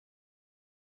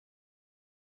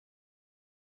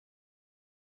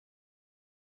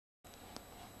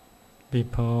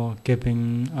Before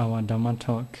giving our Dhamma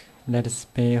talk, let us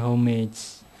pay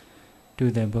homage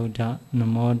to the Buddha.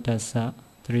 Namo Tassa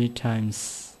 3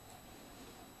 times.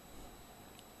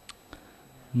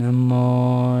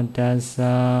 Namo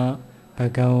Tassa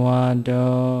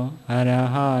Bhagavato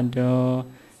Arahato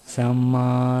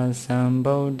Samma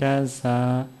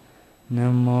Sambuddhassa.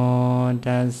 Namo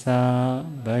Tassa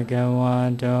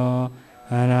Bhagavato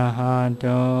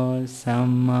Arahato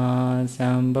Samma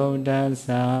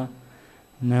Sambuddhassa.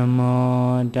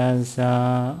 Namo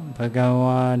Tassa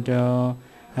Bhagavato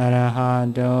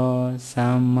Arahato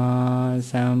Samma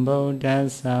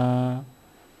Sambuddhassa.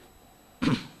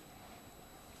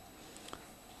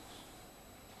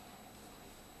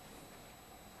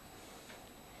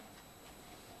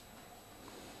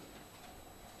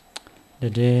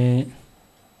 Today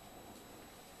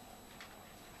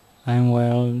I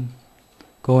will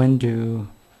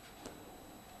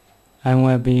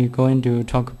be going to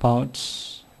talk about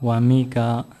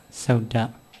Vammika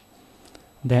Sutta,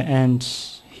 the ant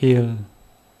hill.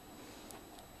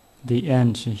 The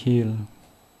ant hill.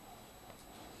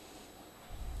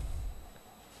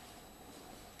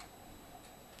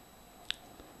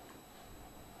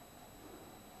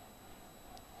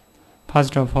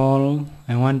 First of all,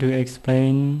 I want to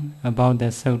explain about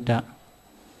the sutta.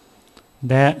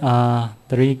 There are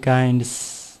three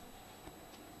kinds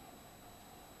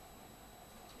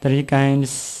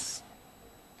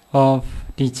of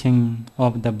teaching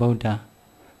of the Buddha.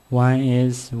 One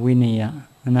is Vinaya,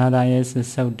 another is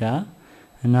Sutta,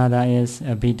 another is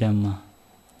Abhidhamma.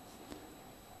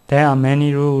 There are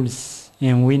many rules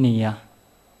in Vinaya.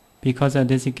 Because of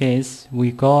this case,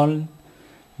 we call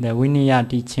the Vinaya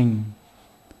teaching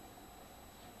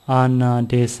Ana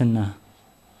Desana,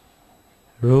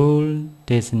 rule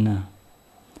desana,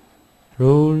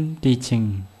 rule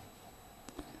teaching.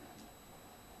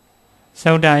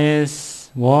 Sutta is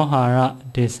Vahara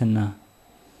desana.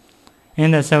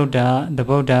 In the Sutta, the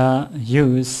Buddha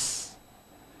used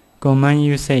common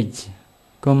usage.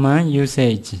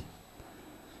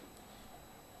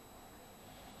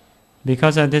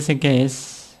 Because of this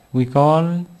case, we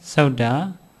call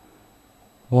Sutta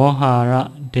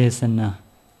Vahara desana.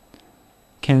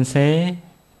 Can say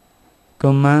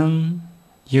common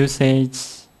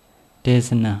usage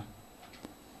desana.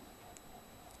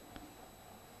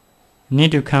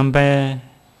 Need to compare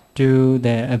to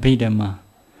the Abhidhamma.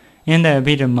 In the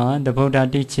Abhidhamma, the Buddha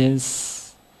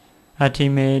teaches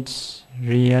ultimate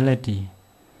reality.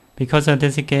 Because of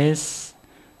this case,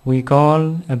 we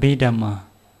call Abhidhamma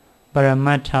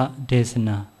Paramattha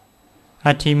Desana,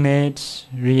 ultimate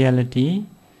reality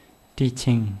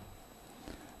teaching.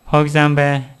 For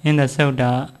example, in the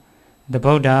Sutta, the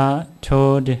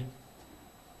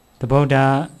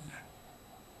Buddha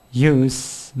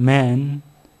used man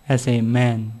as a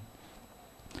man.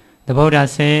 The Buddha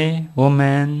say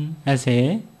woman as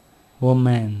a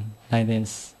woman, like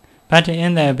this. But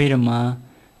in the Abhidhamma,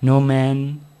 no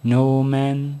man, no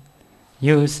woman,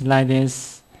 use like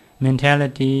this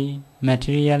mentality,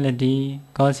 materiality,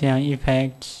 cause and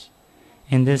effect.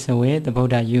 In this way, the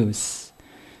Buddha used.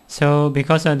 So,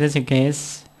 because of this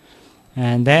case,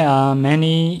 there are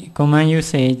many common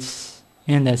usage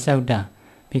in the Sutta.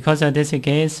 Because of this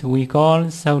case, we call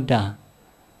Sutta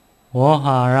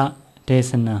Vahara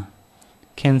Desana.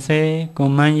 Can say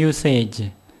common usage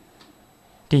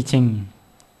teaching.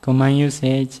 Common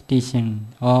usage teaching.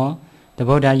 Or the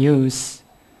Buddha use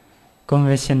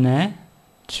conventional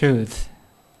truth.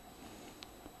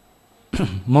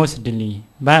 Mostly.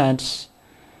 But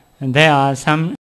there are some